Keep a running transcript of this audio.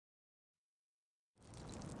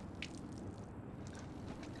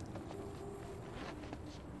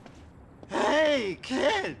Hey,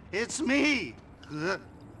 kid, it's me.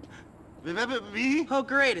 Remember me? Oh,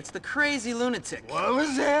 great, it's the crazy lunatic. What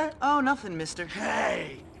was that? Oh, nothing, mister.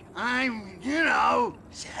 Hey, I'm,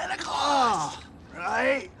 Santa Claus,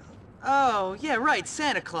 right? Oh, yeah, right,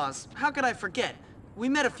 Santa Claus. How could I forget? We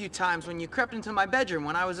met a few times when you crept into my bedroom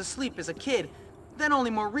when I was asleep as a kid, then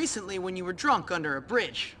only more recently when you were drunk under a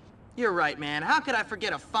bridge. You're right, man. How could I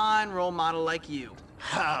forget a fine role model like you?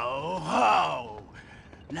 Ho, ho.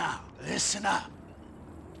 Now, listen up.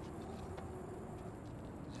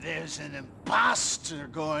 There's an imposter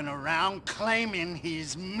going around claiming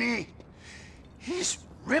he's me. He's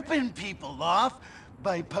ripping people off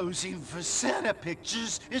by posing for Santa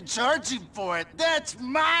pictures and charging for it. That's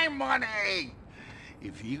my money!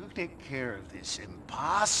 If you take care of this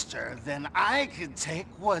imposter, then I can take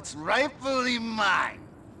what's rightfully mine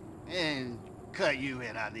and cut you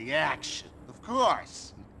in on the action, of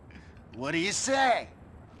course. What do you say?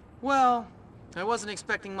 Well, I wasn't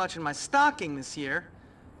expecting much in my stocking this year,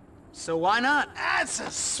 so why not? That's a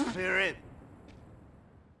spirit.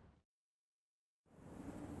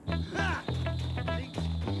 Ha!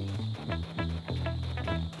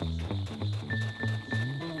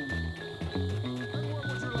 What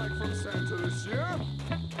would you like from Santa this year?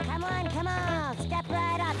 Come on, step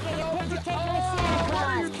right up, get your picture taken with Santa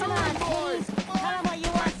Claus. Come on, please. Tell him what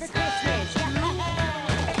you want for Christmas. Hey,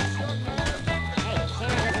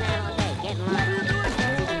 Santa doesn't have all day. Get in line.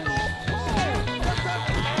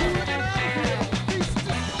 He's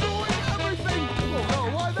destroying everything! Oh no,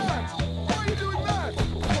 why that? Why are you doing that?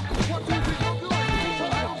 What do you think I'm doing?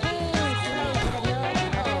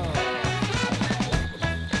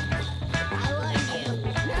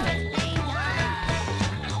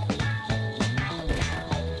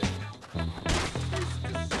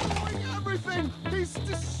 He's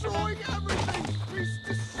destroying everything! He's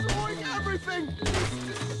destroying everything! He's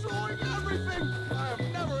destroying everything! I have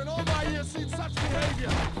never in all my years seen such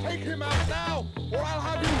behavior! Take him out now, or I'll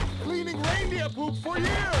have you cleaning reindeer poop for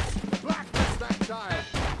years! Blacklist that child!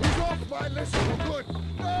 He's off my list for good!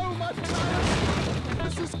 No, my child!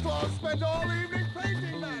 Mrs. Claus spent all evening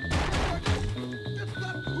painting that!